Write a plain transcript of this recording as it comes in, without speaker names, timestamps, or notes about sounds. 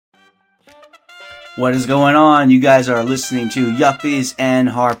What is going on? You guys are listening to Yuppies and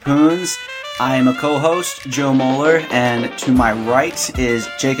Harpoons. I am a co-host, Joe Moeller, and to my right is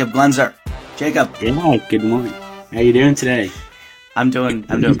Jacob Glenzer. Jacob. Yeah, good morning. How you doing today? I'm doing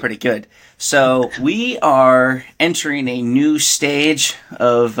pretty good. So we are entering a new stage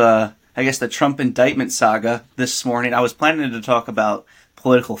of, the Trump indictment saga this morning. I was planning to talk about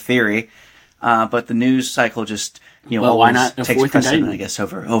political theory, but the news cycle just, why not takes precedent, indictment? I guess,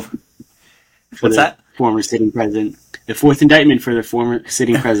 over. What's that? Former sitting president. The fourth indictment for the former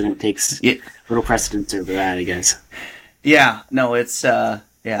sitting president takes little precedence over that, I guess. Yeah, no, it's a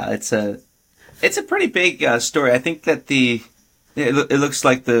pretty big story. I think that it looks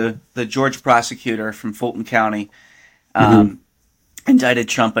like the Georgia prosecutor from Fulton County indicted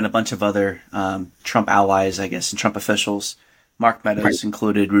Trump and a bunch of other Trump allies, I guess, and Trump officials. Mark Meadows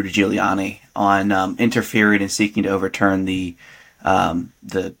included, Rudy Giuliani, on interfering and seeking to overturn the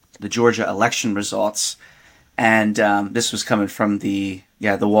Georgia election results, and this was coming from the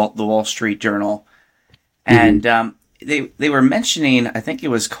Wall Street Journal, and they were mentioning, I think they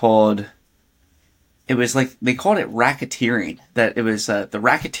called it racketeering. That it was the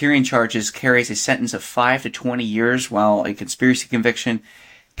racketeering charges carries a sentence of 5 to 20 years, while a conspiracy conviction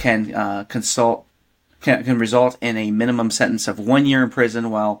can result in a minimum sentence of 1 year in prison,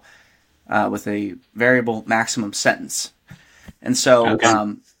 while with a variable maximum sentence. And so,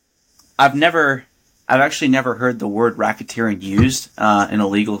 I've actually never heard the word racketeering used in a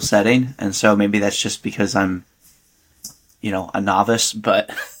legal setting, and so maybe that's just because I'm, a novice.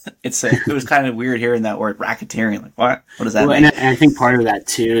 But it was kind of weird hearing that word racketeering. Like, what? What does that mean? And I think part of that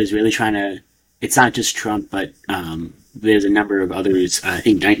too is really trying to. It's not just Trump, but there's a number of others. I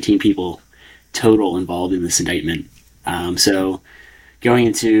think 19 people total involved in this indictment. So going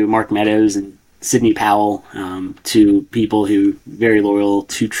into Mark Meadows and Sidney Powell, two people who very loyal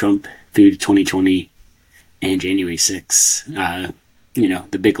to Trump through 2020 and January 6th,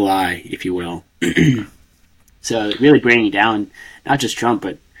 the big lie, if you will. So really bringing down not just Trump,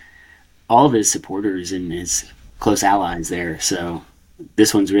 but all of his supporters and his close allies there. So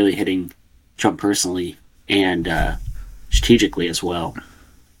this one's really hitting Trump personally and strategically as well.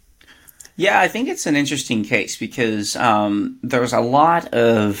 Yeah, I think it's an interesting case because there's a lot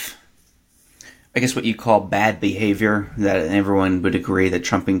of, I guess, what you call bad behavior that everyone would agree that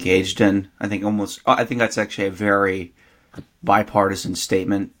Trump engaged in. I think that's actually a very bipartisan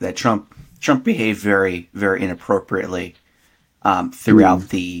statement that Trump behaved very, very inappropriately throughout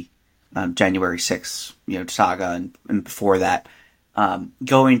the January 6th saga and before that.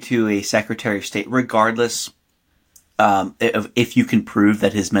 Going to a Secretary of State, regardless of if you can prove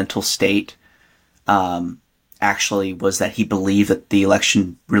that his mental state actually was that he believed that the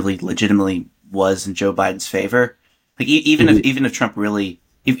election really legitimately was in Joe Biden's favor. Like even if Trump really,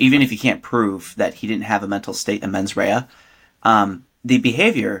 even if you can't prove that he didn't have a mental state, a mens rea, the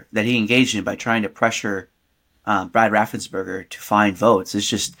behavior that he engaged in by trying to pressure Brad Raffensperger to find votes is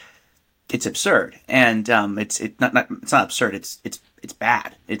just, it's absurd. And it's not absurd. It's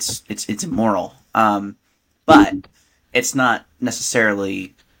bad. It's immoral. But it's not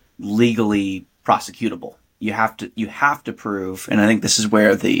necessarily legally prosecutable. You have to prove, and I think this is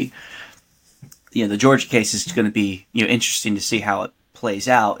where the Georgia case is going to be interesting to see how it plays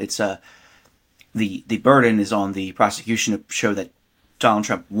out. It's the burden is on the prosecution to show that Donald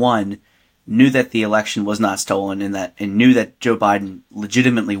Trump, one, knew that the election was not stolen and knew that Joe Biden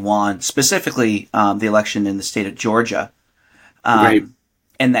legitimately won, specifically the election in the state of Georgia, Right.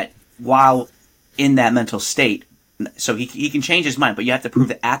 And that while in that mental state, so he can change his mind, but you have to prove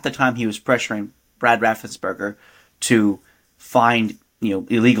that at the time he was pressuring Brad Raffensperger to find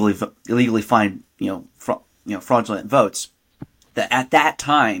illegally find fraudulent votes, that at that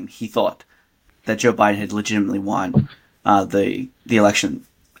time he thought that Joe Biden had legitimately won the election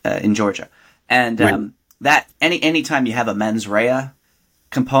in Georgia, and that any time you have a mens rea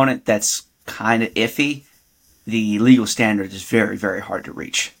component that's kind of iffy, the legal standard is very, very hard to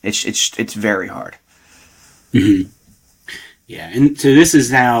reach. It's very hard. Mm-hmm. Yeah, and so this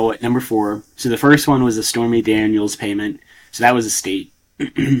is now number 4. So the first one was the Stormy Daniels payment. So that was a state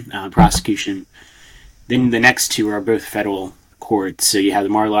prosecution. Then the next two are both federal courts. So you have the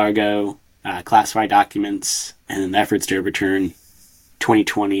Mar-a-Lago classified documents and then the efforts to overturn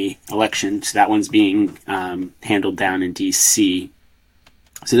 2020 election. So that one's being handled down in D.C.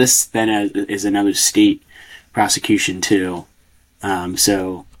 So this then is another state prosecution too.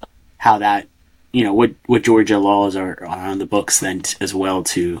 So how that, what Georgia laws are on the books then as well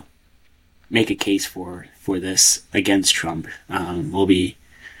to make a case for this against Trump will be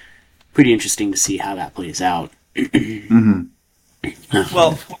pretty interesting to see how that plays out. Mm-hmm.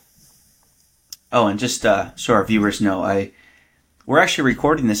 Well, Oh, and just so our viewers know, we're actually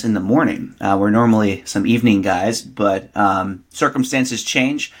recording this in the morning. We're normally some evening guys, but circumstances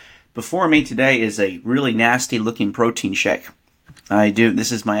change. Before me today is a really nasty looking protein shake.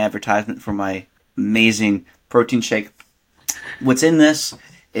 This is my advertisement for my amazing protein shake. What's in this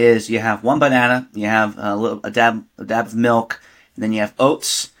is you have one banana, you have a dab of milk, and then you have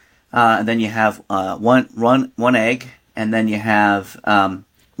oats, and then you have one egg, and then you have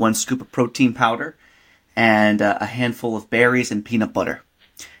one scoop of protein powder, and a handful of berries and peanut butter.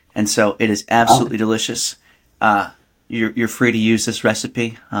 And so it is absolutely delicious. You're free to use this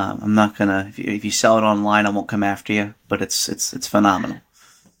recipe. I'm not gonna if you sell it online, I won't come after you. But it's phenomenal.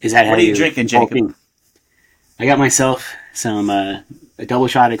 Is that what are you drinking, Jacob? I got myself some a double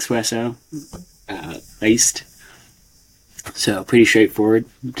shot espresso, iced. So pretty straightforward,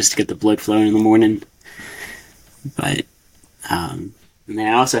 just to get the blood flowing in the morning. But and then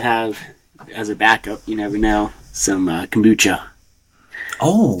I also have, as a backup, you never know, some kombucha.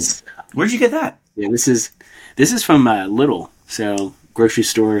 Oh, where'd you get that? Yeah, this is from Lidl, so grocery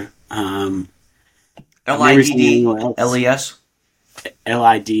store. LIDDLES?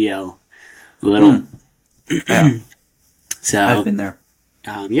 LIDL. Lidl. Yeah. So I've been there.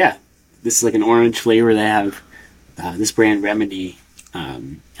 Yeah, this is like an orange flavor. They have this brand Remedy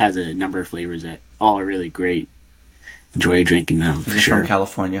has a number of flavors that all are really great. Enjoy drinking them for sure. From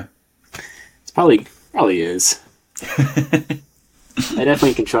California. It's probably is. I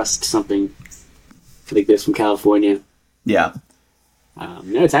definitely can trust something like this from California. Yeah.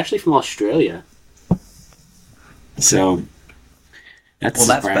 No, it's actually from Australia. So that's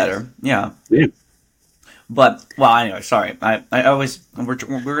better. Yeah. Yeah. But anyway, sorry. I always we're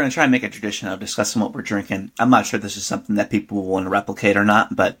going to try and make a tradition of discussing what we're drinking. I'm not sure this is something that people will want to replicate or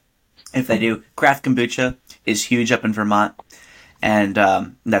not, but if they do, craft kombucha is huge up in Vermont, and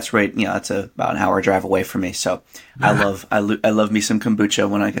that's right. It's about an hour drive away from me. So I love me some kombucha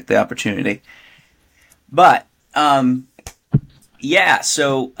when I get the opportunity. But yeah.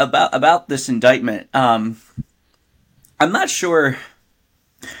 So about this indictment, I'm not sure.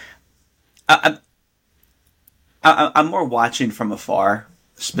 I'm more watching from afar,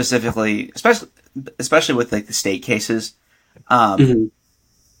 especially with like the state cases. Mm-hmm.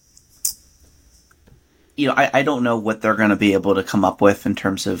 I don't know what they're going to be able to come up with in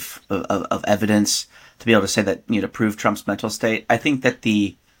terms of evidence to be able to say that, to prove Trump's mental state. I think that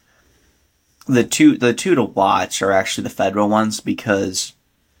the two to watch are actually the federal ones, because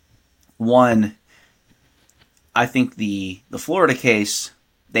one, I think the Florida case,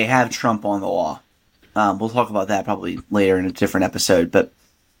 they have Trump on the law. We'll talk about that probably later in a different episode, but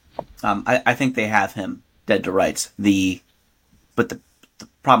I think they have him dead to rights. But the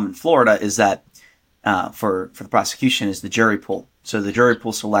problem in Florida is that for the prosecution is the jury pool. So the jury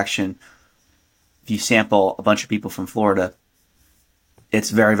pool selection, if you sample a bunch of people from Florida, it's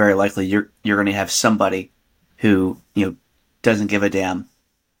very, very likely you're going to have somebody who doesn't give a damn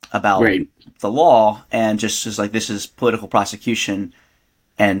about the law and just is like, this is political prosecution,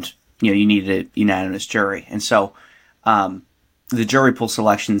 and you need a unanimous jury. And so the jury pool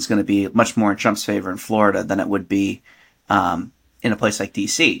selection is going to be much more in Trump's favor in Florida than it would be in a place like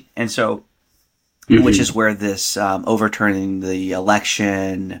D.C. And so, which is where this overturning the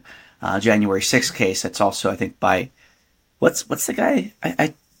election, January 6th case, that's also, I think, by, what's the guy?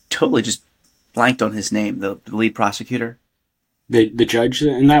 I totally just blanked on his name, the lead prosecutor. The judge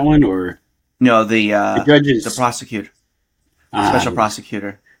in that one, or? No, the judge is the prosecutor. Special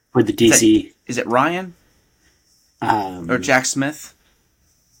prosecutor. For the DC. Is it Ryan? Or Jack Smith?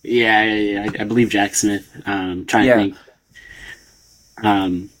 Yeah, I believe Jack Smith. Trying to think.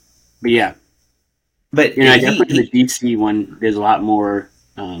 But yeah. But definitely the DC one, there's a lot more.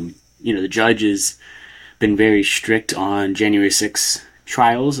 The judge has been very strict on January 6th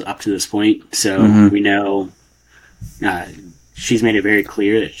trials up to this point, so we know she's made it very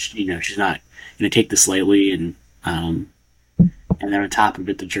clear that she's not going to take this lightly, and then on top of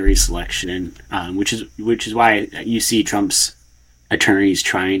it, the jury selection, which is why you see Trump's attorneys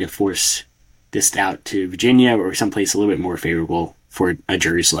trying to force this out to Virginia or someplace a little bit more favorable for a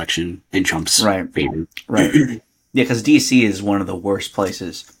jury selection in Trump's favor. Right. Yeah, because D.C. is one of the worst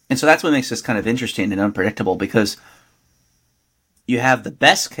places. And so that's what makes this kind of interesting and unpredictable, because you have the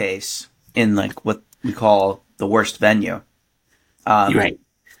best case in like what we call the worst venue. Right.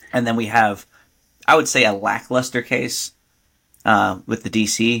 And then we have, I would say, a lackluster case with the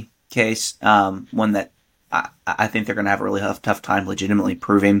D.C. case, one that I think they're going to have a really tough time legitimately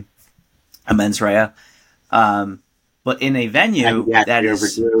proving a mens rea. But in a venue that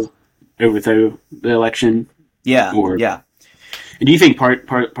is overthrow the election. Yeah. And do you think part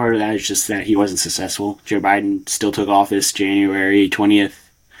of that is just that he wasn't successful? Joe Biden still took office January 20th,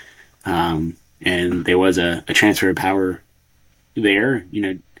 and there was a transfer of power there.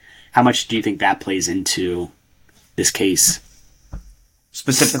 How much do you think that plays into this case?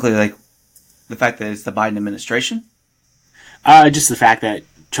 Specifically, like the fact that it's the Biden administration? Just the fact that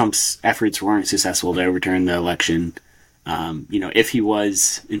Trump's efforts weren't successful to overturn the election. If he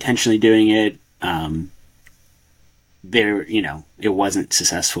was intentionally doing it, it wasn't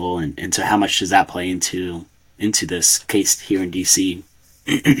successful, and so how much does that play into this case here in DC?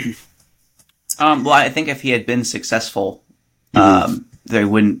 Well, I think if he had been successful, he'd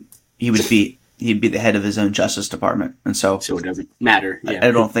be the head of his own Justice Department, and so it doesn't matter. Yeah.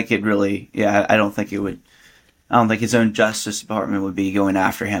 I don't think it really. Yeah, I don't think it would. I don't think his own Justice Department would be going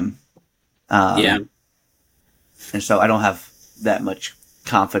after him. And so I don't have that much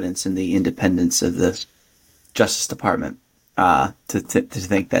confidence in the independence of the Justice Department to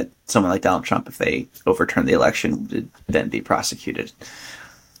think that someone like Donald Trump, if they overturn the election, would then be prosecuted.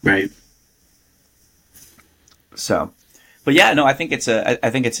 Right. So, but yeah, no, I think it's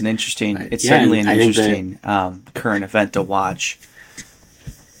an interesting. It's certainly an interesting current event to watch,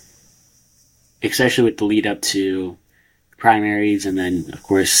 especially with the lead up to primaries and then, of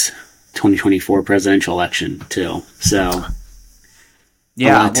course, 2024 presidential election too. So,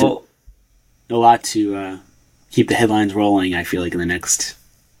 yeah, a lot to keep the headlines rolling. I feel like in the next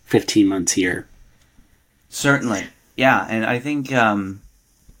 15 months here. Certainly, yeah, and I think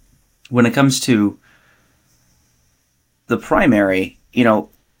when it comes to the primary,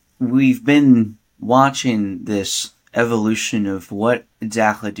 we've been watching this evolution of what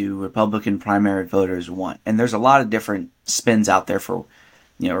exactly do Republican primary voters want, and there's a lot of different spins out there for,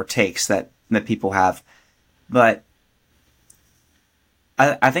 or takes that people have, but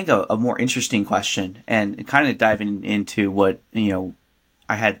I think a more interesting question, and kind of diving into what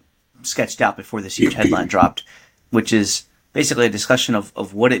I had sketched out before this huge headline dropped, which is basically a discussion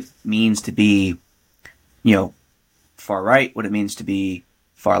of what it means to be, far right, what it means to be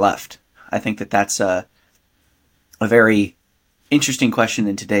far left. I think that's a very interesting question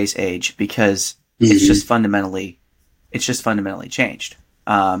in today's age, because it's just fundamentally changed.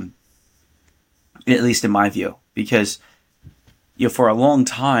 At least in my view, because for a long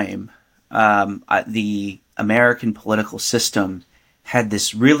time, the American political system had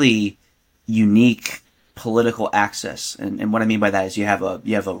this really unique political axis, and what I mean by that is you have a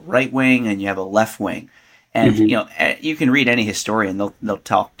right wing and you have a left wing. And you can read any historian; they'll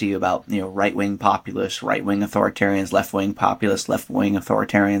talk to you about right wing populists, right wing authoritarians, left wing populists, left wing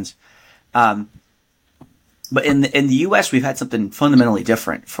authoritarians. But in the U.S., we've had something fundamentally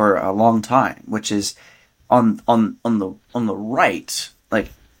different for a long time, which is on the right, like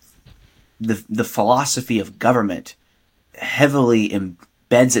the philosophy of government heavily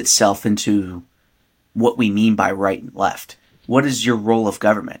embeds itself into what we mean by right and left. What is your role of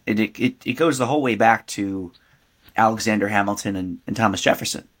government? It goes the whole way back to Alexander Hamilton and Thomas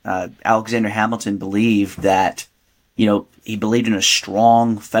Jefferson. Alexander Hamilton believed that, he believed in a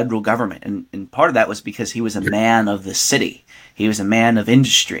strong federal government. And part of that was because he was a man of the city. He was a man of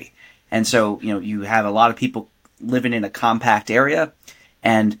industry. And so, you have a lot of people living in a compact area,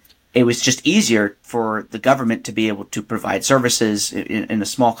 and it was just easier for the government to be able to provide services in a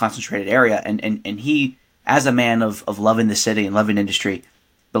small concentrated area. And he, as a man of loving the city and loving industry,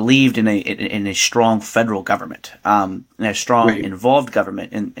 believed in a strong federal government, and a strong involved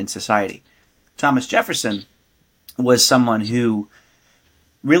government in society. Thomas Jefferson was someone who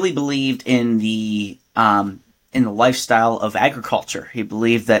really believed in the lifestyle of agriculture. He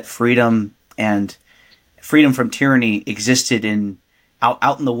believed that freedom from tyranny existed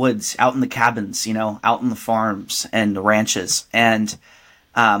out in the woods, out in the cabins, out in the farms and the ranches, and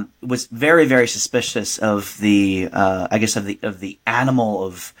was very, very suspicious of the animal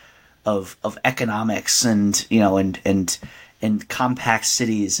of economics and compact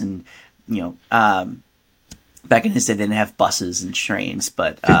cities, and back in his day they didn't have buses and trains,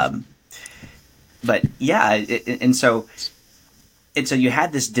 but yeah, and so you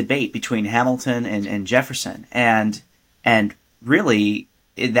had this debate between Hamilton and Jefferson, and really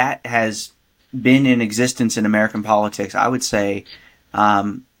that has been in existence in American politics, I would say,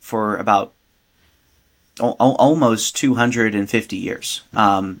 for about almost 250 years.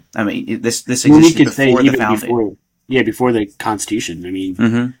 This existed before the founding. Before the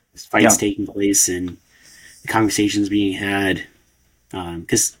Constitution. Fights taking place and conversations being had.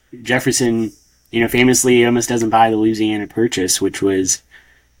 Because Jefferson, famously almost doesn't buy the Louisiana Purchase, which was,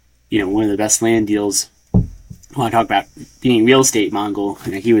 one of the best land deals. Well, I talk about being real estate Mongol.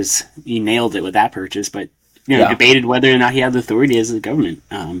 He nailed it with that purchase, but Yeah. debated whether or not he had the authority as a government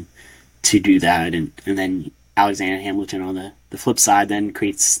to do that. And then Alexander Hamilton on the flip side then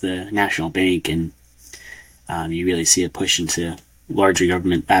creates the national bank, and you really see a push into larger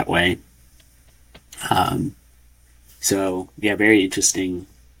government that way. So yeah, very interesting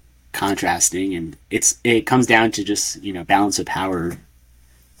contrasting, and it comes down to just balance of power.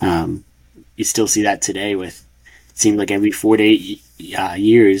 You still see that today with it seems like every 4 to 8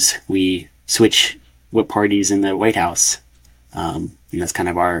 years we switch what party's in the White House. And that's kind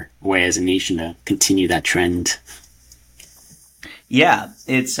of our way as a nation to continue that trend. Yeah,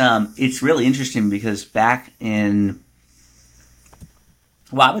 it's really interesting because back in,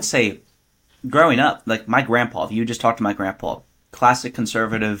 well, I would say growing up, like my grandpa, if you just talk to my grandpa, classic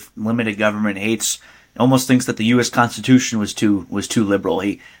conservative, limited government, hates, almost thinks that the U.S. Constitution was too liberal.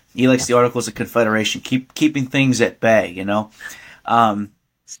 He likes the Articles of Confederation, keeping things at bay.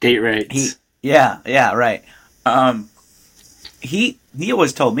 State rights. Yeah, right. He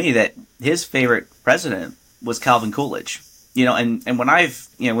always told me that his favorite president was Calvin Coolidge. And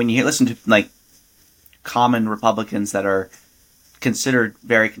when you listen to like common Republicans that are considered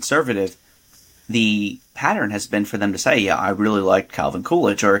very conservative, the pattern has been for them to say, yeah, I really liked Calvin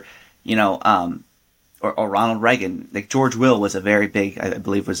Coolidge, or Ronald Reagan. Like George Will was a very big, I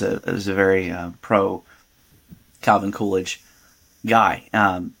believe, was a very pro Calvin Coolidge guy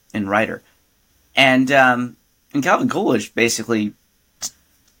and writer, and Calvin Coolidge basically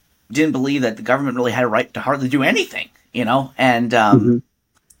didn't believe that the government really had a right to hardly do anything, and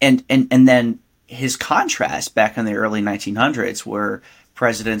and then his contrast back in the early 1900s were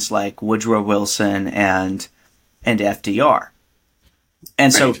presidents like Woodrow Wilson and FDR.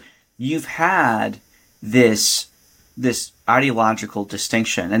 And so you've had this ideological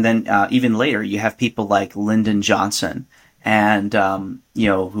distinction, and then even later you have people like Lyndon Johnson, and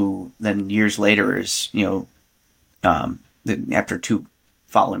who then years later is after two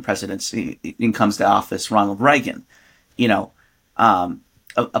following presidents, in comes to office Ronald Reagan,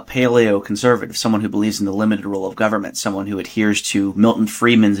 a paleo conservative, someone who believes in the limited role of government, someone who adheres to Milton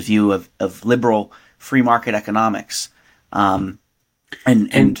Friedman's view of liberal free market economics. And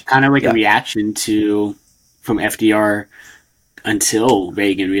kind of like a reaction to from FDR until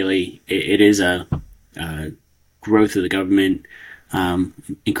Reagan. Really, it is a growth of the government,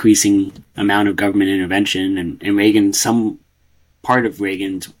 increasing amount of government intervention, and Reagan. Some part of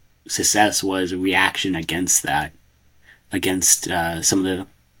Reagan's success was a reaction against that, against some of the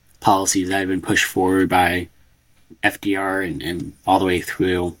policies that have been pushed forward by FDR and all the way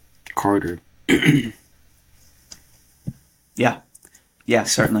through Carter. Yeah,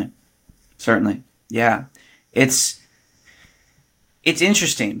 certainly. Yeah, it's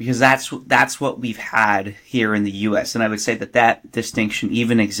interesting because that's what we've had here in the U.S. And I would say that distinction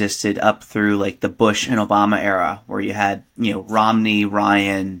even existed up through like the Bush and Obama era, where you had Romney,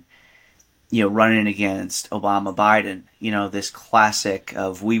 Ryan, running against Obama, Biden. This classic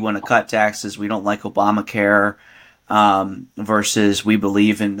of we want to cut taxes, we don't like Obamacare, versus we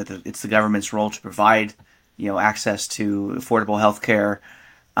believe in that it's the government's role to provide access to affordable health care,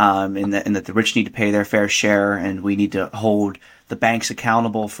 and that the rich need to pay their fair share, and we need to hold the banks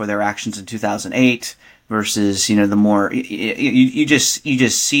accountable for their actions in 2008. Versus the more you just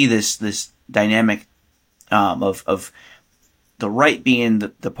see this dynamic of the right being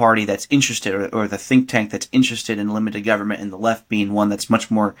the party that's interested, or the think tank that's interested in limited government, and the left being one that's much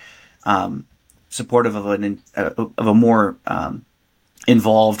more supportive of a more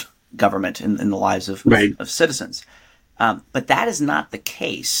involved government in the lives of citizens. But that is not the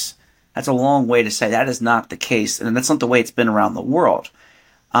case. That's a long way to say that is not the case, and that's not the way it's been around the world.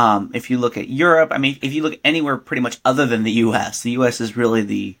 If you look at Europe, if you look anywhere pretty much other than the U.S., the U.S. is really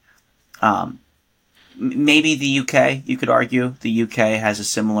the maybe the UK. You could argue the UK has a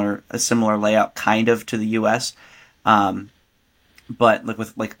similar layout, kind of, to the U.S. But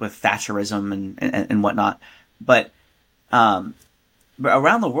with Thatcherism and whatnot. But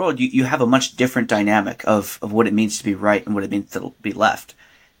around the world, you have a much different dynamic of what it means to be right and what it means to be left,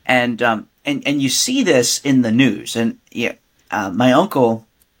 and you see this in the news. And my uncle,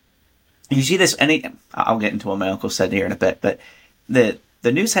 you see this. I'll get into what my uncle said here in a bit, but the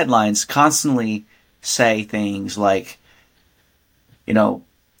news headlines constantly say things like,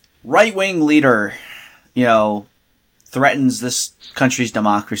 right-wing leader, threatens this country's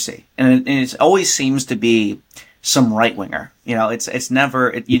democracy, and it always seems to be some right winger. It's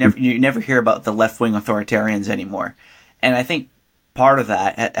never you never hear about the left wing authoritarians anymore, and I think part of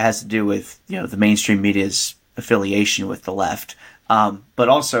that has to do with the mainstream media's affiliation with the left, but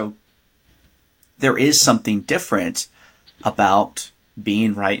also there is something different about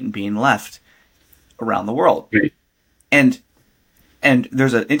being right and being left. around the world. Right. And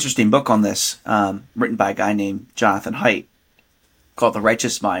there's an interesting book on this, written by a guy named Jonathan Haidt, called The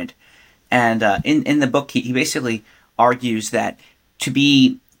Righteous Mind. And in the book, he basically argues that to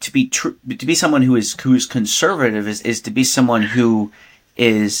be someone who is conservative is to be someone who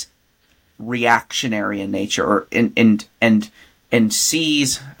is reactionary in nature, or and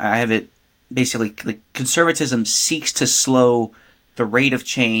sees, I have it basically, like, conservatism seeks to slow the rate of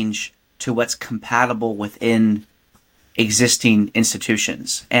change to what's compatible within existing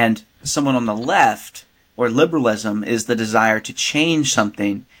institutions. And someone on the left, or liberalism, is the desire to change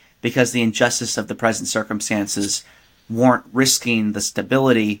something because the injustice of the present circumstances warrant risking the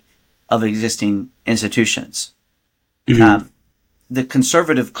stability of existing institutions. Mm-hmm. The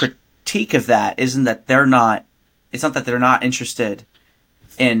conservative critique of that isn't that they're not, it's not that they're not interested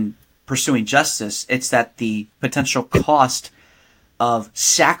in pursuing justice, it's that the potential cost of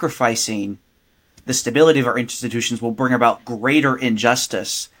sacrificing the stability of our institutions will bring about greater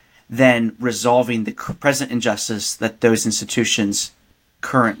injustice than resolving the present injustice that those institutions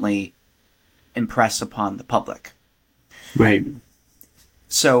currently impress upon the public. Right.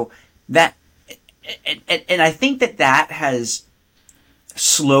 So that, and I think that has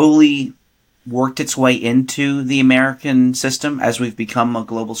slowly worked its way into the American system as we've become a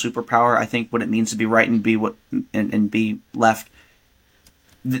global superpower. I think what it means to be right and be left,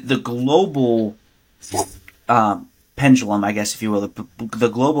 the global pendulum, I guess, if you will, the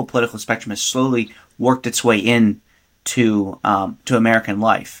global political spectrum has slowly worked its way in to American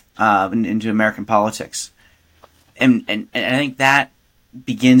life, into American politics, and I think that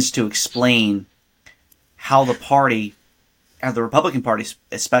begins to explain how the Republican Party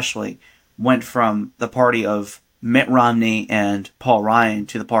especially went from the party of Mitt Romney and Paul Ryan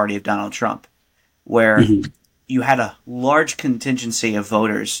to the party of Donald Trump, where you had a large contingency of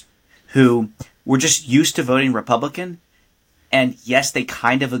voters who were just used to voting Republican. And yes, they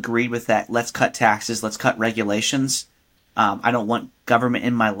kind of agreed with that. Let's cut taxes. Let's cut regulations. I don't want government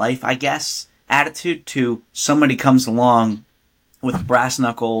in my life, I guess, attitude, to somebody comes along with brass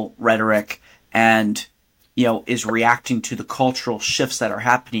knuckle rhetoric and, is reacting to the cultural shifts that are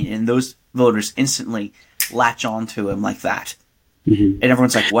happening. And those voters instantly latch onto him like that. Mm-hmm. And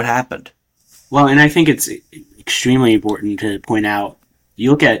everyone's like, what happened? Well, and I think it's extremely important to point out, you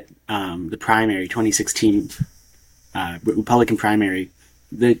look at the primary, 2016 Republican primary,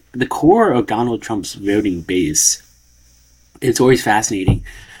 the core of Donald Trump's voting base, it's always fascinating.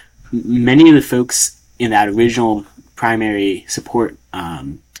 Many of the folks in that original primary support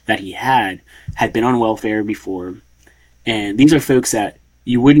that he had been on welfare before. And these are folks that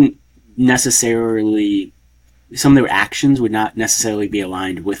you wouldn't necessarily, some of their actions would not necessarily be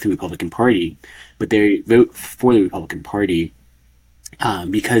aligned with the Republican Party, but they vote for the Republican Party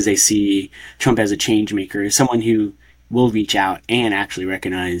because they see Trump as a change maker, as someone who will reach out and actually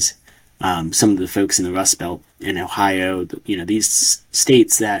recognize some of the folks in the Rust Belt in Ohio, these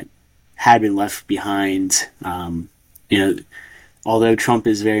states that had been left behind. Although Trump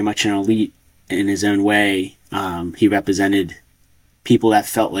is very much an elite in his own way, he represented people that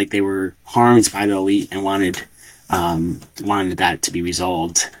felt like they were harmed by the elite and wanted that to be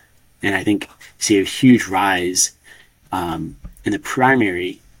resolved. And I think you see a huge rise in the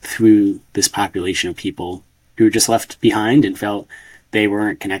primary through this population of people who were just left behind and felt they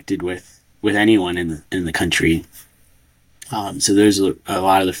weren't connected with anyone in the country. So there's a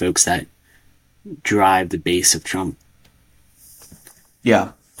lot of the folks that drive the base of Trump.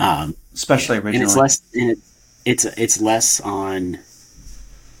 Yeah. Especially originally. And it's less. It's less on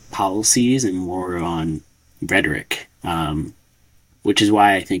policies and more on rhetoric, which is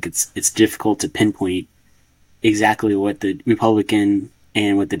why I think it's difficult to pinpoint exactly what the Republican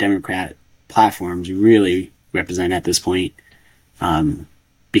and what the Democrat platforms really represent at this point,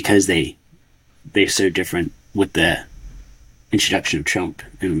 because they're so different with the introduction of Trump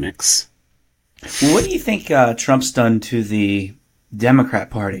in the mix. What do you think Trump's done to the Democrat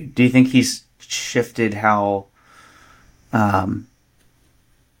Party? Do you think he's shifted how the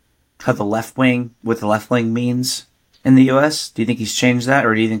left wing, what the left wing means in the U.S.? Do you think he's changed that,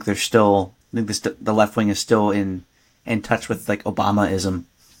 or do you think the left wing is still in touch with like Obamaism?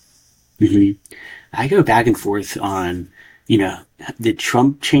 Mm-hmm. I go back and forth on, did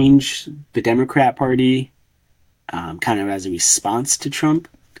Trump change the Democrat Party kind of as a response to Trump,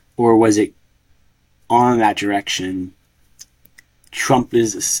 or was it on that direction? Trump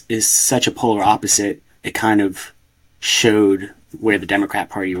is such a polar opposite. It kind of showed where the Democrat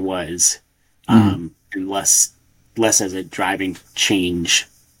Party was, and less as a driving change.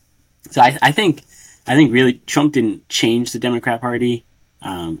 So I think really Trump didn't change the Democrat Party.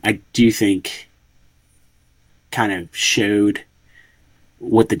 I do think kind of showed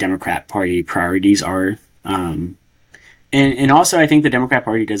what the Democrat Party priorities are. And also, I think the Democrat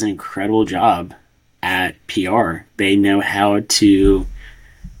Party does an incredible job at PR. They know how to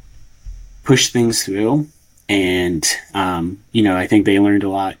push things through. And, I think they learned a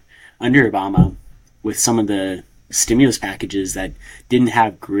lot under Obama with some of the stimulus packages that didn't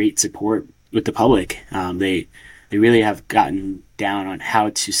have great support with the public. They really have gotten down on how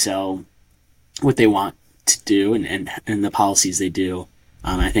to sell what they want to do and the policies they do.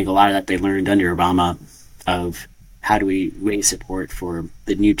 I think a lot of that they learned under Obama of how do we raise support for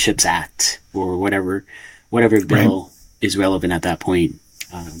the new CHIPS Act or whatever bill is relevant at that point,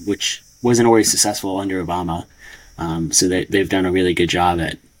 which wasn't always successful under Obama. So they've done a really good job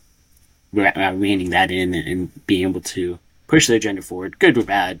at reining that in and being able to push the agenda forward, good or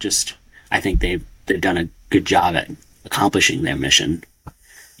bad. Just I think they've done a good job at accomplishing their mission.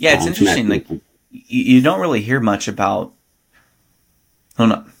 Yeah, it's interesting. Like you don't really hear much about. Oh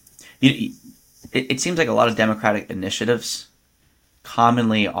no, it seems like a lot of Democratic initiatives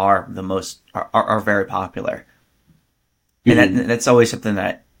commonly are very popular, and that's always something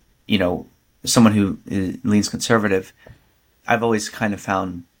that someone who leans conservative, I've always kind of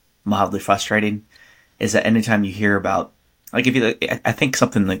found mildly frustrating, is that anytime you hear about, like, I think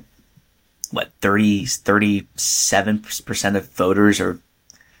something like, 37% of voters or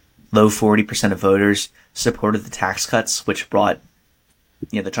low 40% of voters supported the tax cuts, which brought,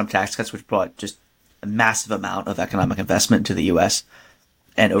 the Trump tax cuts, which brought just a massive amount of economic investment to the U.S.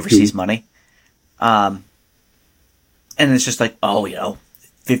 and overseas money. And it's just like,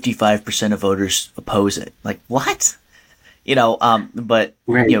 55% of voters oppose it. Like, what? But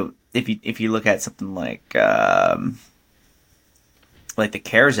right. If you look at something like the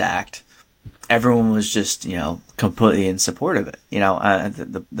CARES Act, everyone was just completely in support of it.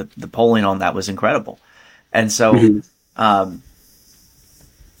 The polling on that was incredible, and so I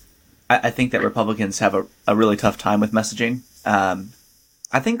think that Republicans have a really tough time with messaging. I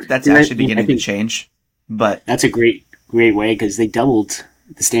think that's actually beginning to change, but that's a great way because they doubled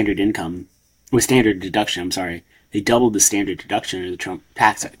the standard deduction. I'm sorry. They doubled the standard deduction of the Trump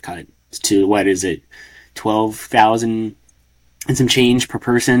tax cut to, what is it, 12,000 and some change per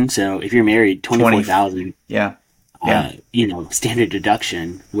person. So if you're married, 24,000. Yeah. Standard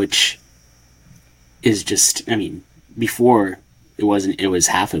deduction, which is just, before it was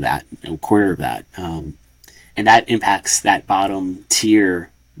half of that, a quarter of that. And that impacts that bottom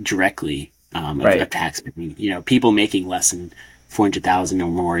tier directly of tax. People making less than 400,000 or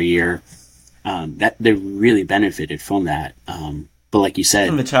more a year. That they really benefited from that. But like you said,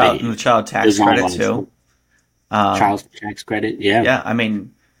 and the child tax credit too. Child tax credit, yeah. Yeah,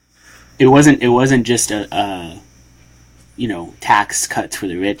 it wasn't just a tax cuts for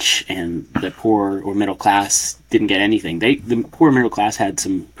the rich and the poor or middle class didn't get anything. The poor middle class had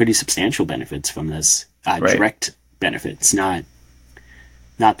some pretty substantial benefits from this, direct benefits, not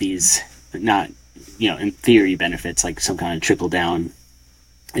these, in theory benefits like some kind of trickle down.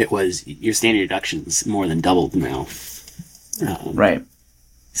 It was your standard deductions more than doubled now. Right.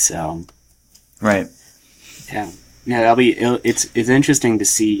 So. Right. Yeah. It's interesting to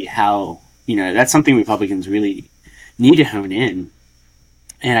see how, that's something Republicans really need to hone in.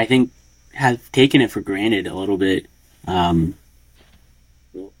 And I think have taken it for granted a little bit,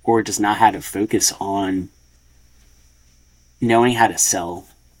 or just not how to focus on knowing how to sell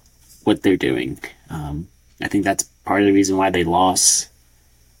what they're doing. I think that's part of the reason why they lost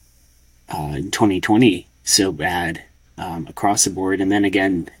in 2020 so bad across the board. And then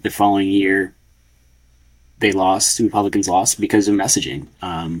again, the following year, Republicans lost because of messaging.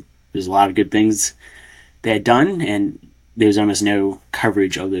 There's a lot of good things they had done, and there's almost no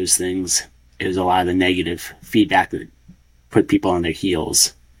coverage of those things. It was a lot of the negative feedback that put people on their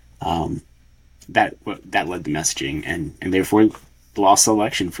heels. That led to messaging, and therefore lost the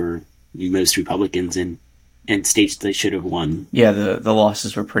election for most Republicans in states they should have won. Yeah, the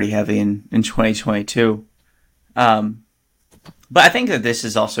losses were pretty heavy in 2022. But I think that this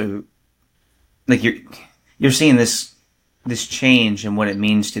is also, like, you're seeing this change in what it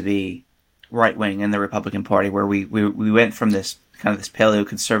means to be right wing in the Republican Party, where we went from this kind of this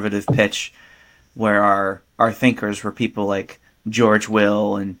paleo-conservative pitch where our thinkers were people like George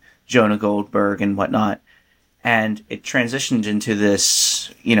Will and Jonah Goldberg and whatnot, and it transitioned into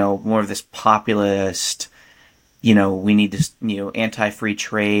this, more of this populist, we need this, anti-free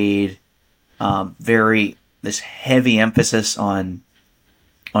trade, this heavy emphasis on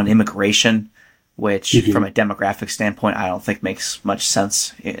immigration, which from a demographic standpoint, I don't think makes much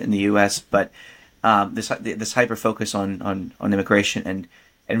sense in the U.S. But this hyper focus on immigration, and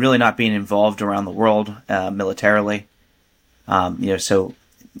and really not being involved around the world militarily. So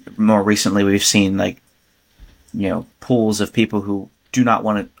more recently we've seen like pools of people who do not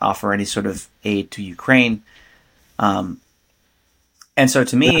want to offer any sort of aid to Ukraine. And so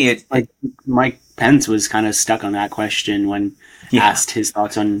to me, like Mike Pence was kind of stuck on that question when asked his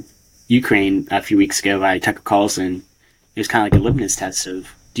thoughts on Ukraine a few weeks ago by Tucker Carlson. It was kind of like a litmus test of,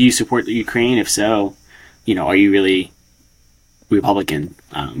 do you support the Ukraine? If so, are you really Republican?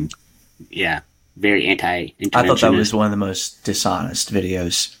 Very anti-interventionist. I thought that was one of the most dishonest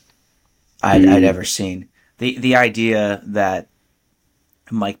videos I'd ever seen. The idea that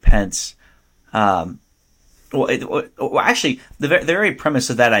Mike Pence, actually, the very premise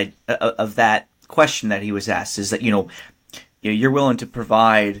of that question that he was asked is that you're willing to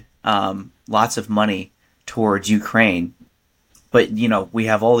provide lots of money towards Ukraine, but we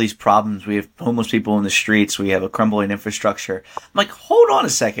have all these problems. We have homeless people in the streets. We have a crumbling infrastructure. I'm like, hold on a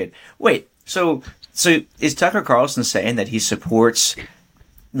second, wait. So is Tucker Carlson saying that he supports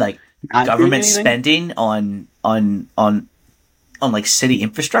like government spending on like city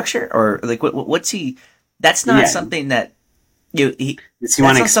infrastructure, or like what's he? That's not something that that's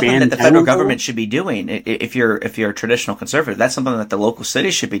not something that the federal government should be doing. If you're a traditional conservative, that's something that the local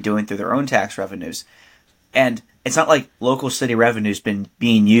cities should be doing through their own tax revenues. And it's not like local city revenue's been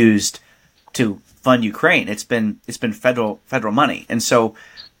being used to fund Ukraine. It's been federal money. And so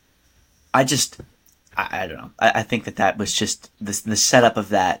I don't know. I think that was just the setup of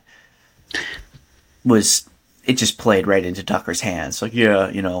that was, it just played right into Tucker's hands. Like, we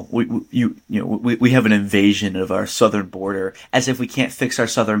have an invasion of our southern border, as if we can't fix our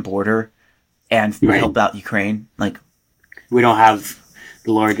southern border and help out Ukraine. Like, we don't have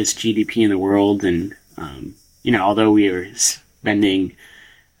the largest GDP in the world, and although we are spending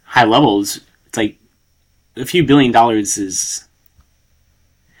high levels, it's like a few $1 billion is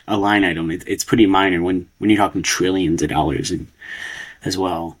a line item. It's pretty minor when you're talking trillions of dollars as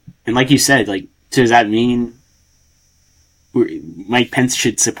well. And like you said, like, so does that mean Mike Pence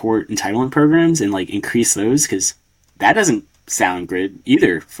should support entitlement programs and like increase those? Because that doesn't sound good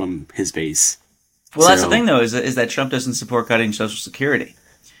either from his base. Well, that's the thing, though, is that Trump doesn't support cutting Social Security,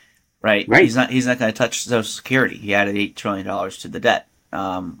 right? He's not going to touch Social Security. He added $8 trillion to the debt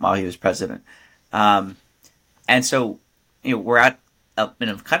while he was president, and so we're at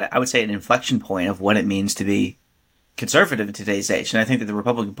I would say an inflection point of what it means to be conservative in today's age. And I think that the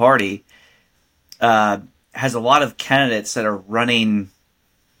Republican Party has a lot of candidates that are running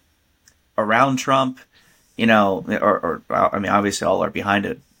around Trump, obviously all are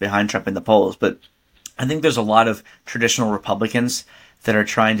behind Trump in the polls, but I think there's a lot of traditional Republicans that are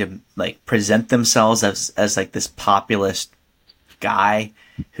trying to like present themselves as like this populist guy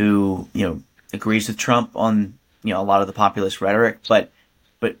who, agrees with Trump on, a lot of the populist rhetoric, but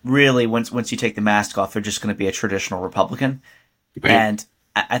really once you take the mask off, they're just going to be a traditional Republican. Right. And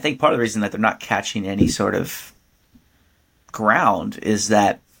I think part of the reason that they're not catching any sort of ground is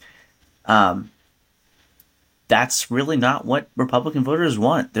that that's really not what Republican voters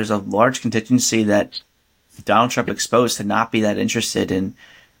want. There's a large contingency that Donald Trump exposed to not be that interested in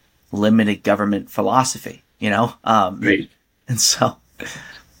limited government philosophy, Right. And so,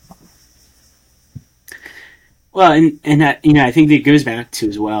 well, and that, I think it goes back to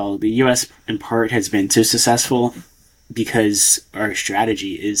as well, the U.S. in part has been so successful because our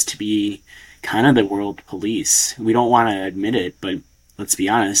strategy is to be kind of the world police. We don't want to admit it, but let's be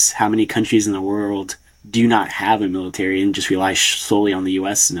honest, how many countries in the world do not have a military and just rely solely on the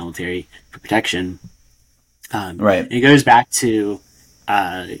U.S. military for protection? Right. It goes back to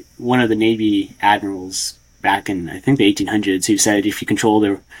one of the Navy admirals back in, I think, the 1800s, who said, if you control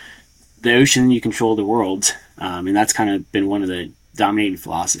the ocean, you control the world. And that's kind of been one of the dominating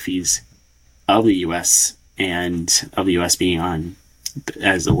philosophies of the U.S. and of the U.S. being on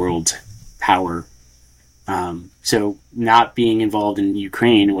as the world power. So not being involved in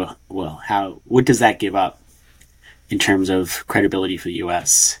Ukraine, what does that give up in terms of credibility for the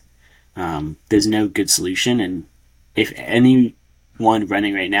U.S.? There's no good solution. And if anyone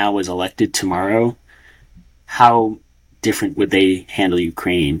running right now was elected tomorrow, how different would they handle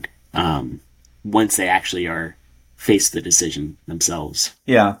Ukraine once they actually are faced the decision themselves?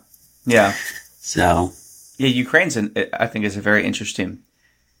 Yeah. So Ukraine's I think is a very interesting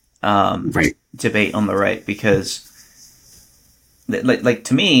debate on the right, because like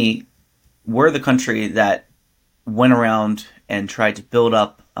to me, we're the country that went around and tried to build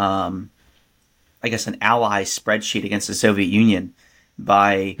up I guess an ally spreadsheet against the Soviet Union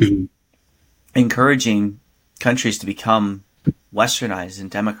by encouraging countries to become westernized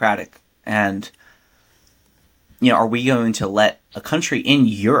and democratic. And are we going to let a country in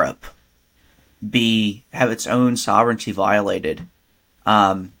Europe have its own sovereignty violated?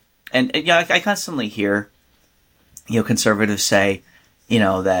 I constantly hear, conservatives say,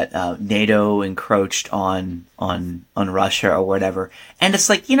 that NATO encroached on Russia or whatever, and it's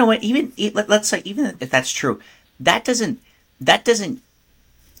like, what? Let's say even if that's true, that doesn't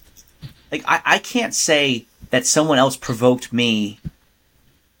like I can't say that someone else provoked me,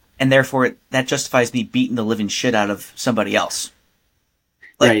 and therefore that justifies me beating the living shit out of somebody else.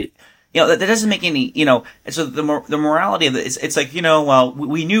 Like, right. That doesn't make any, and so the morality of it, it's like, well,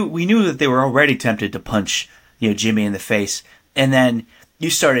 we knew that they were already tempted to punch, Jimmy in the face, and then you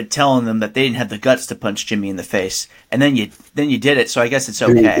started telling them that they didn't have the guts to punch Jimmy in the face, and then you did it, so I guess it's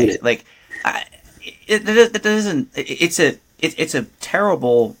okay. Like, it doesn't. It's a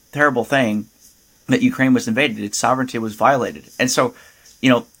terrible thing that Ukraine was invaded. Its sovereignty was violated, and so,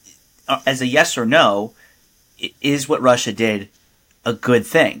 as a yes or no, is what Russia did a good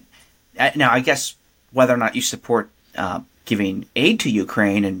thing? Now, I guess whether or not you support giving aid to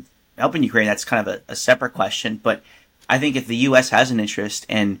Ukraine and helping Ukraine, that's kind of a separate question. But I think if the U.S. has an interest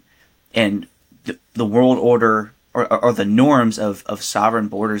in the world order or the norms of sovereign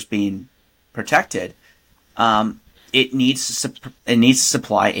borders being protected, it needs to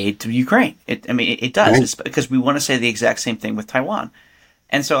supply aid to Ukraine. It does, right, because we want to say the exact same thing with Taiwan.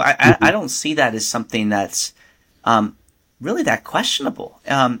 And so I don't see that as something that's really that questionable,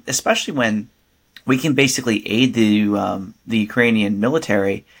 especially when we can basically aid the Ukrainian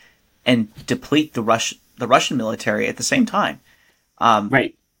military and deplete the Russian military at the same time.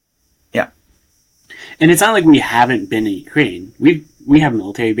 Right. Yeah. And it's not like we haven't been in Ukraine. We have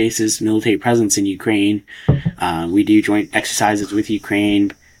military bases, military presence in Ukraine. We do joint exercises with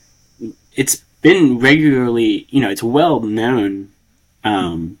Ukraine. It's been regularly, it's well known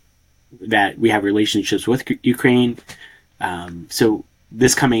that we have relationships with Ukraine. So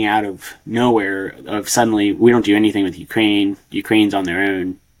this coming out of nowhere, of suddenly we don't do anything with Ukraine, Ukraine's on their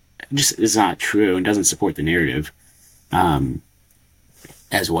own, just is not true and doesn't support the narrative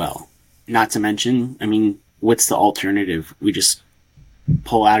as well. Not to mention, what's the alternative? We just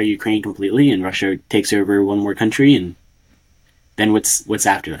pull out of Ukraine completely and Russia takes over one more country, and then what's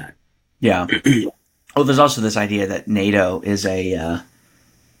after that? Yeah. Well, there's also this idea that NATO is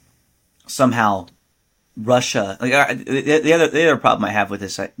somehow Russia. Like, the other problem I have with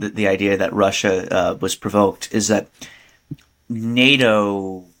this, the idea that Russia was provoked, is that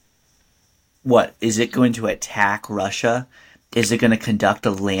NATO. What is it going to attack Russia? Is it going to conduct a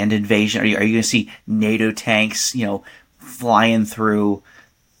land invasion? Are you going to see NATO tanks, flying through,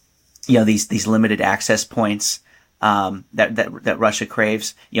 these limited access points that Russia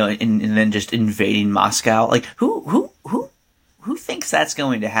craves, and then just invading Moscow? Like, who thinks that's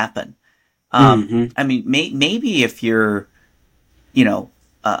going to happen? Maybe if you're,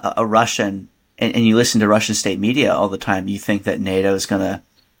 a Russian and you listen to Russian state media all the time, you think that NATO is going to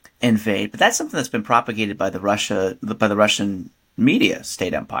invade, but that's something that's been propagated by the Russian media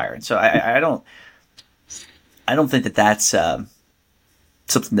state empire, and so I don't think that that's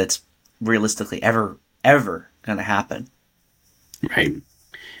something that's realistically ever going to happen. Right, and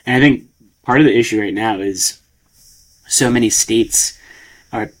I think part of the issue right now is so many states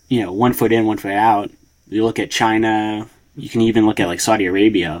are 1 foot in, 1 foot out. You look at China, you can even look at like Saudi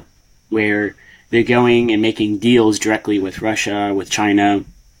Arabia, where they're going and making deals directly with Russia, with China.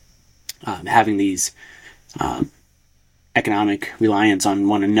 Having these economic reliance on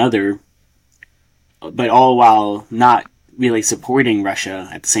one another, but all while not really supporting Russia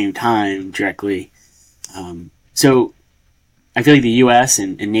at the same time directly. So I feel like the U.S.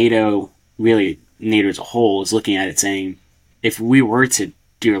 and NATO, really NATO as a whole, is looking at it saying, if we were to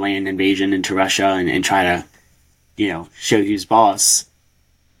do a land invasion into Russia and try to, show who's boss,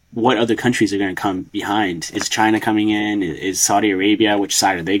 what other countries are going to come behind? Is China coming in? Is Saudi Arabia? Which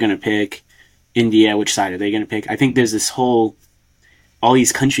side are they going to pick? India, which side are they going to pick? I think there's all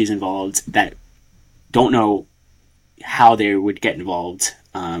these countries involved that don't know how they would get involved.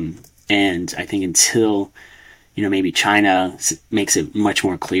 And I think until, maybe China makes it much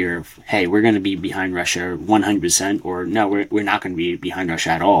more clear of, hey, we're going to be behind Russia 100%, or no, we're not going to be behind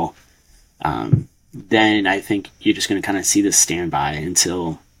Russia at all. Then I think you're just going to kind of see this stand by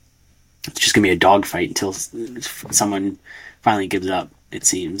until it's just going to be a dogfight until someone finally gives up, it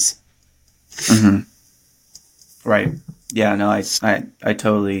seems. Mm-hmm. Right. Yeah, no, I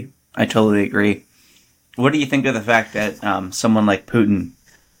totally agree. What do you think of the fact that someone like Putin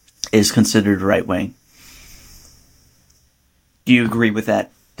is considered right wing? Do you agree with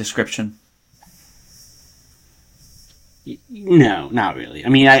that description? No, not really.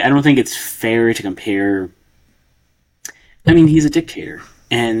 I don't think it's fair to compare I mean, he's a dictator,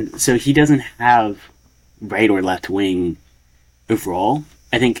 and so he doesn't have right or left wing overall.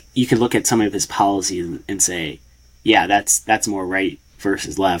 I think you could look at some of his policies and say, yeah, that's more right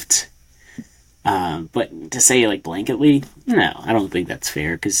versus left. But to say like blanketly, no, I don't think that's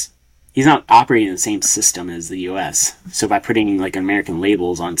fair because he's not operating the same system as the U.S. So by putting like American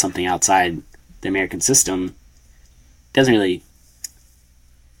labels on something outside the American system, it doesn't really.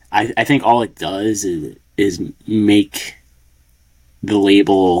 I think all it does is make the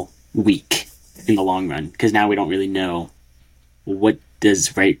label weak in the long run because now we don't really know what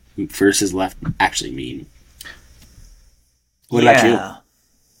does right versus left actually mean. What about you?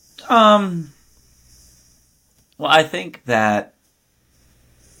 Well, I think that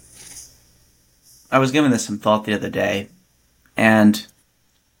I was giving this some thought the other day, and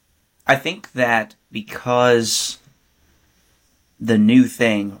I think that because the new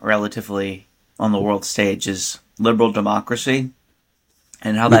thing relatively on the world stage is liberal democracy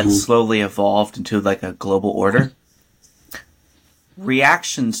and how that slowly evolved into like a global order,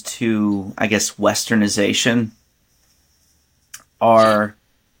 reactions to, I guess, westernization are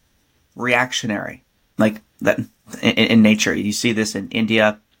reactionary. Like that in nature. You see this in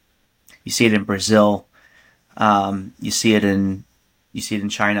India, you see it in Brazil, you see it in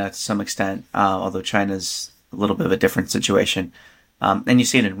China to some extent, although China's a little bit of a different situation. And you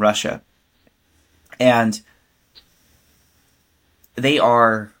see it in Russia. And they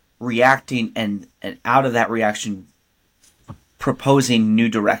are reacting and out of that reaction proposing new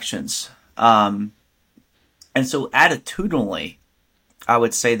directions. And so attitudinally, I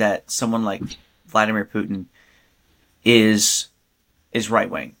would say that someone like Vladimir Putin is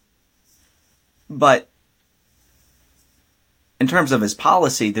right-wing. But in terms of his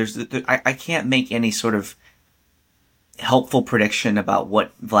policy, I can't make any sort of helpful prediction about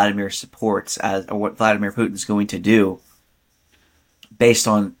what Vladimir supports or what Vladimir Putin is going to do based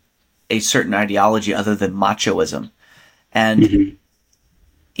on a certain ideology other than machoism. And,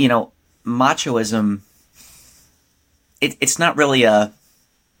 machoism, it's not really a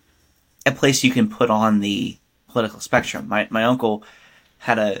place you can put on the political spectrum. My uncle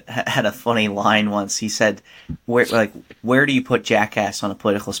had a funny line once. He said, where do you put jackass on a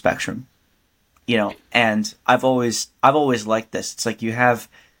political spectrum? And I've always liked this. It's like you have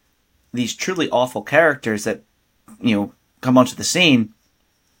these truly awful characters that, come onto the scene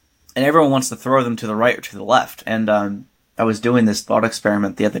and everyone wants to throw them to the right or to the left. And, I was doing this thought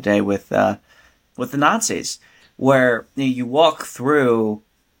experiment the other day with the Nazis where you walk through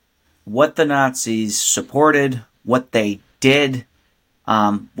what the Nazis supported, what they did,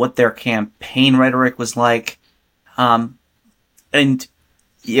 what their campaign rhetoric was like. And,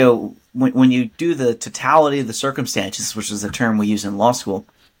 when you do the totality of the circumstances, which is the term we use in law school,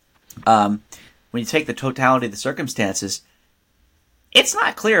 when you take the totality of the circumstances, it's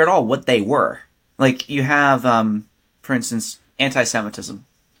not clear at all what they were. Like, you have, for instance, anti-Semitism.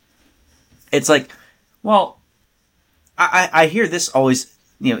 It's like, well, I hear this always,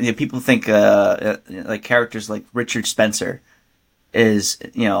 people think, like characters like Richard Spencer is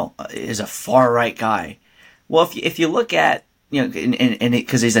a far-right guy. Well, if you look at,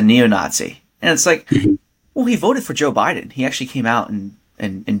 because he's a neo-Nazi. And it's like, well, he voted for Joe Biden. He actually came out and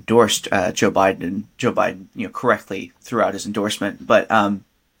endorsed Joe Biden, and Joe Biden, correctly threw out his endorsement. But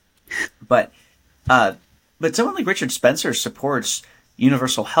someone like Richard Spencer supports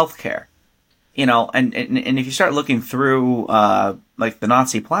universal health care. And if you start looking through like the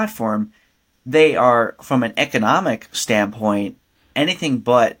Nazi platform, they are, from an economic standpoint, anything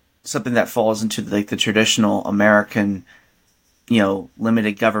but something that falls into like the traditional American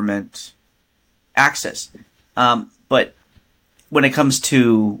limited government access. But when it comes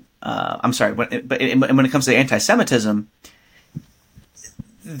to, when it comes to anti-Semitism,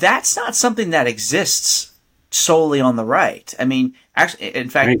 that's not something that exists solely on the right. I mean, actually, in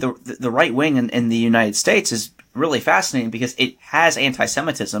fact, right. the right wing in the United States is really fascinating because it has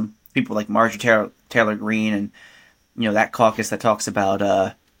anti-Semitism. People like Marjorie Taylor Greene and, that caucus that talks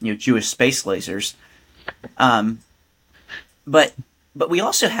about, Jewish space lasers. But we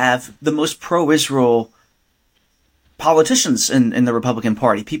also have the most pro-Israel politicians in the Republican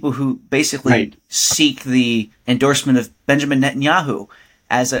Party, people who basically seek the endorsement of Benjamin Netanyahu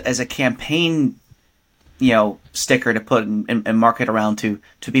as a campaign, sticker to put and market around to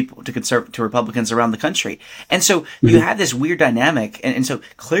people, to Republicans around the country. And so you have this weird dynamic, and so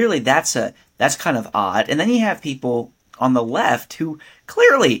clearly that's kind of odd. And then you have people on the left who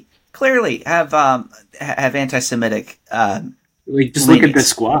clearly have anti-Semitic. Just look at the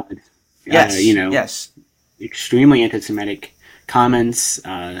Squad. Yes, yes, extremely anti-Semitic comments,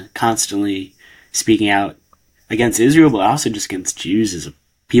 constantly speaking out against Israel, but also just against Jews as a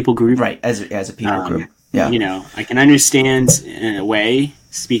people group. Right, as a people group. Yeah. You know, I can understand in a way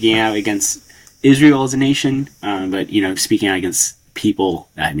speaking out against Israel as a nation, but you know, speaking out against people,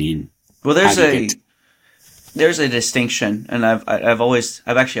 I mean, well, there's a distinction, and I've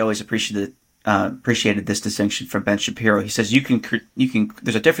actually always appreciated this distinction from Ben Shapiro. He says you can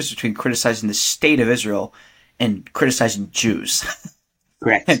there's a difference between criticizing the state of Israel and criticizing Jews.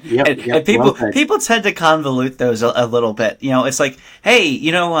 Correct. And people tend to convolute those a little bit. You know, it's like, hey,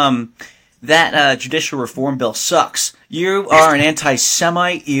 you know, that judicial reform bill sucks. You are an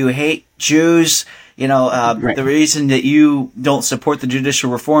anti-Semite. You hate Jews. You know, right. The reason that you don't support the judicial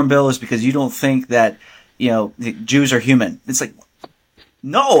reform bill is because you don't think that, you know, the Jews are human. It's like,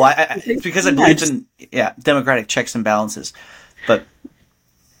 no, it's because I believe in democratic checks and balances, but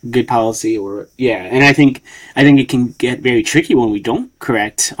good policy and I think it can get very tricky when we don't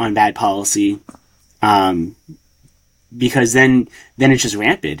correct on bad policy, because then it's just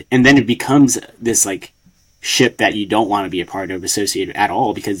rampant, and then it becomes this like ship that you don't want to be a part of, associated at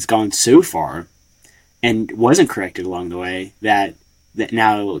all, because it's gone so far and wasn't corrected along the way that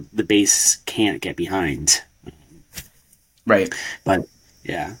now the base can't get behind. Right. But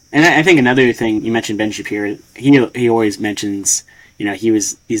yeah, and I think another thing you mentioned, Ben Shapiro, he always mentions, you know,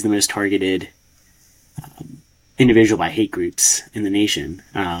 he's the most targeted individual by hate groups in the nation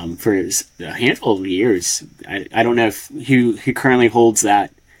for a handful of years. I don't know if he currently holds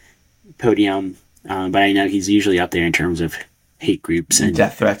that podium, but I know he's usually up there in terms of hate groups and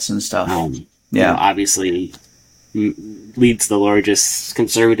death threats and stuff. You know, obviously leads the largest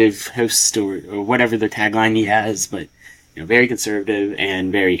conservative host or whatever the tagline he has, but you know, very conservative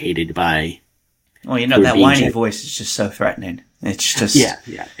and very hated by. Well, you know, that whiny voice is just so threatening. It's just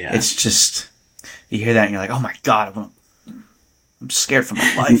It's just, you hear that and you're like, oh my god, I'm scared for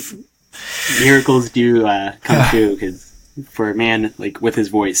my life. Miracles do come true, because for a man like with his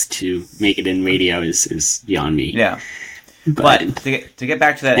voice to make it in radio is beyond me. Yeah, but to get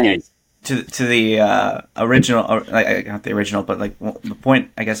back to that. Anyways. To the original, not the original, but like the point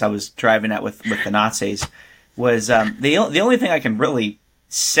I guess I was driving at with the Nazis was the only thing I can really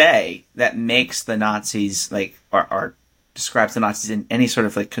say that makes the Nazis like or describes the Nazis in any sort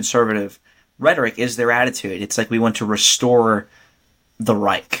of like conservative rhetoric is their attitude. It's like we want to restore the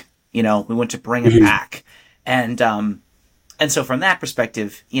Reich, you know, we want to bring it back, and so from that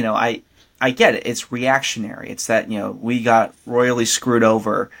perspective, you know, I get it. It's reactionary. It's that, you know, we got royally screwed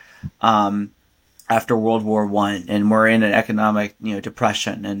over after World War I, and we're in an economic, you know,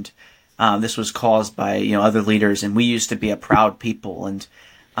 depression, and this was caused by, you know, other leaders, and we used to be a proud people, and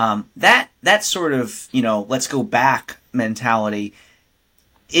that sort of, you know, let's go back mentality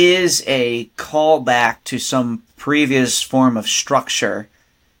is a callback to some previous form of structure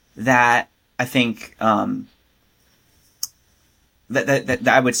that I think that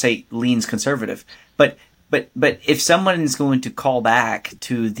I would say leans conservative, but if someone is going to call back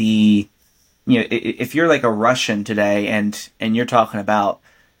to the, you know, if you're like a Russian today and you're talking about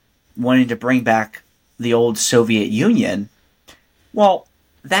wanting to bring back the old Soviet Union, well,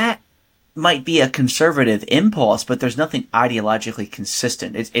 that might be a conservative impulse, but there's nothing ideologically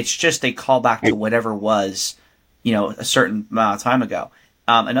consistent. It's just a callback to whatever was, you know, a certain amount of time ago.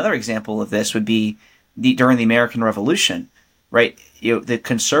 Another example of this would be during the American Revolution, right? You know, the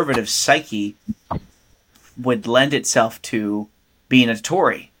conservative psyche would lend itself to being a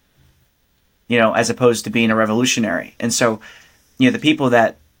Tory, you know, as opposed to being a revolutionary. And so, you know, the people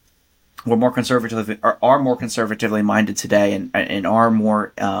that were more conservative are more conservatively minded today and are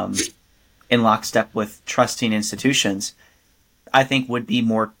more in lockstep with trusting institutions, I think would be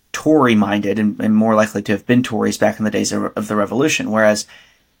more Tory minded and more likely to have been Tories back in the days of the revolution. Whereas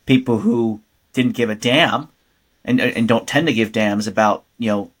people who didn't give a damn and don't tend to give damns about,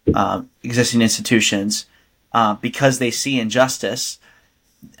 you know, existing institutions, because they see injustice,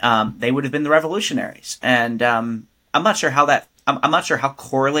 they would have been the revolutionaries. And I'm not sure how I'm not sure how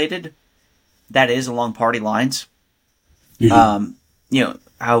correlated that is along party lines. Mm-hmm. You know,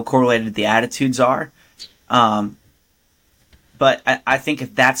 how correlated the attitudes are. But I think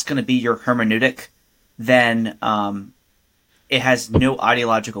if that's going to be your hermeneutic, then it has no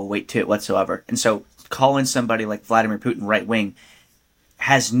ideological weight to it whatsoever. And so calling somebody like Vladimir Putin right wing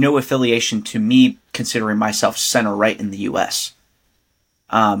has no affiliation to me considering myself center right in the U.S.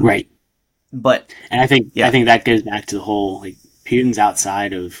 Right. But and I think that goes back to the whole, like, Putin's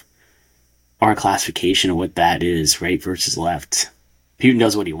outside of our classification of what that is, right versus left. Putin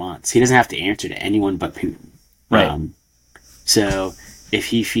does what he wants. He doesn't have to answer to anyone but Putin. Right. So if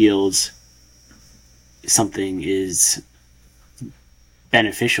he feels something is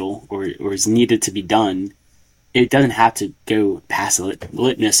beneficial or is needed to be done, it doesn't have to go past the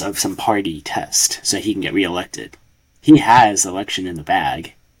litmus of some party test so he can get reelected. He has election in the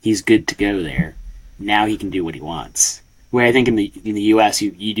bag. He's good to go there. Now he can do what he wants. Where I think in the U.S.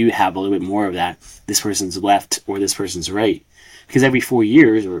 you do have a little bit more of that. This person's left or this person's right, because every 4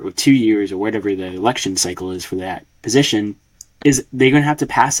 years or 2 years or whatever the election cycle is for that position, is they're going to have to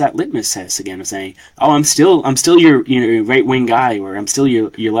pass that litmus test again of saying, oh, I'm still your right wing guy, or I'm still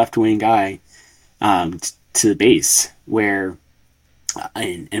your left wing guy, to the base. Where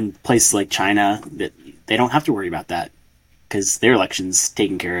in places like China, that they don't have to worry about that because their election's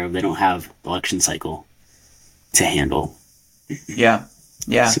taken care of. They don't have election cycle to handle. Yeah,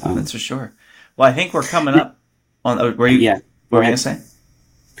 so, that's for sure. Well, I think we're coming up on. What were you going to say?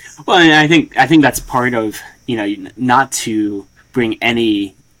 Well, I think that's part of not to bring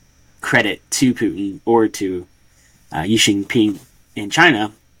any credit to Putin or to Xi Jinping in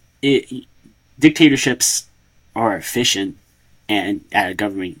China. Dictatorships are efficient and at a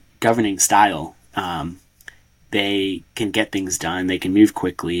governing style. They can get things done. They can move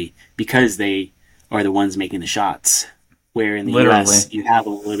quickly because they are the ones making the shots. Where in the U.S. you have a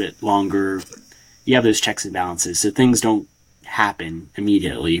little bit longer. You have those checks and balances, so things don't happen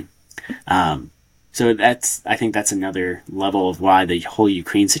immediately. So I think that's another level of why the whole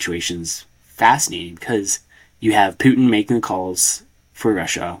Ukraine situation's fascinating, because you have Putin making the calls for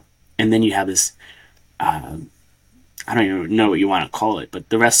Russia, and then you have this, I don't even know what you want to call it, but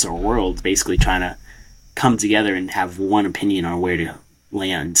the rest of the world basically trying to come together and have one opinion on where to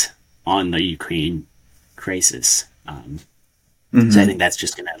land on the Ukraine crisis. So I think that's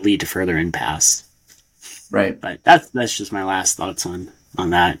just going to lead to further impasse. Right. But that's just my last thoughts on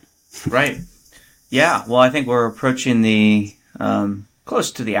that. Right. Yeah. Well, I think we're approaching the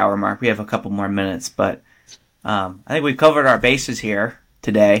close to the hour mark. We have a couple more minutes, but I think we've covered our bases here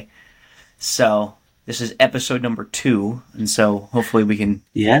today. So this is episode number 2, and so hopefully we can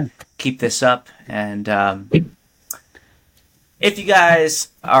keep this up. And if you guys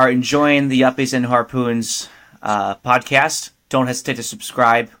are enjoying the Yuppies and Harpoons podcast, don't hesitate to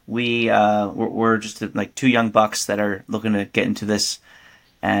subscribe. We're just like 2 young bucks that are looking to get into this,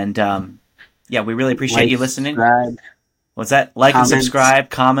 and we really appreciate you listening. Subscribe. What's that? Like and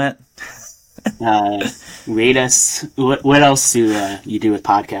subscribe, comment, rate us. What else do you do with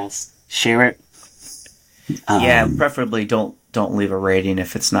podcasts? Share it. Preferably don't leave a rating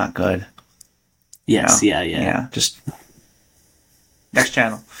if it's not good. Yes, yeah. Just next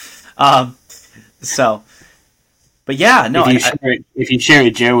channel. But if you share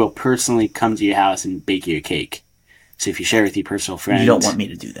it, Joe will personally come to your house and bake you a cake. So if you share with your personal friends, you don't want me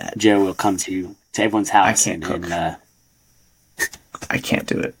to do that. Joe will come to everyone's house. I can't cook. I can't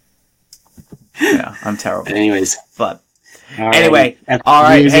do it. Yeah, I'm terrible. But anyways, anyway, all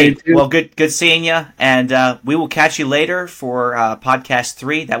right. Hey, well, good seeing you, and we will catch you later for podcast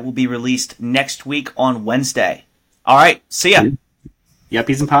 3 that will be released next week on Wednesday. All right, see ya.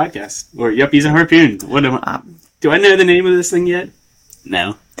 Yuppies and Podcast, or Yuppies and Harpoon. What am I? Do I know the name of this thing yet?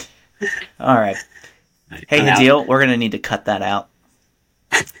 No. All right. Hey, Hadil, we're gonna need to cut that out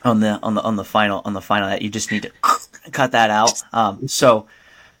on the final. That you just need to cut that out.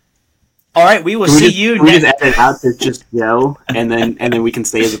 All right, we will see you. We just edit out to just Joe, and then we can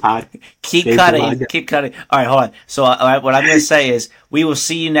stay as a pod. Keep cutting. All right, hold on. So what I'm going to say is we will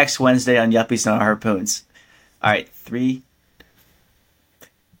see you next Wednesday on Yuppies and Harpoons. All right, 3.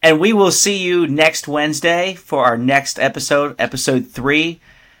 And we will see you next Wednesday for our next episode 3,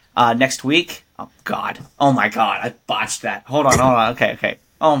 next week. Oh, God. Oh, my God. I botched that. Hold on. Okay.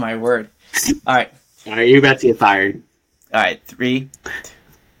 Oh, my word. All right. You're about to get fired. All right, 3.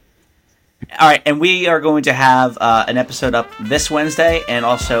 All right, and we are going to have an episode up this Wednesday and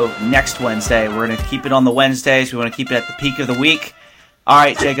also next Wednesday. We're going to keep it on the Wednesdays. We want to keep it at the peak of the week. All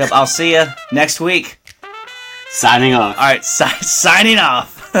right, Jacob, I'll see you next week. Signing off. All right, signing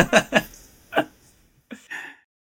off.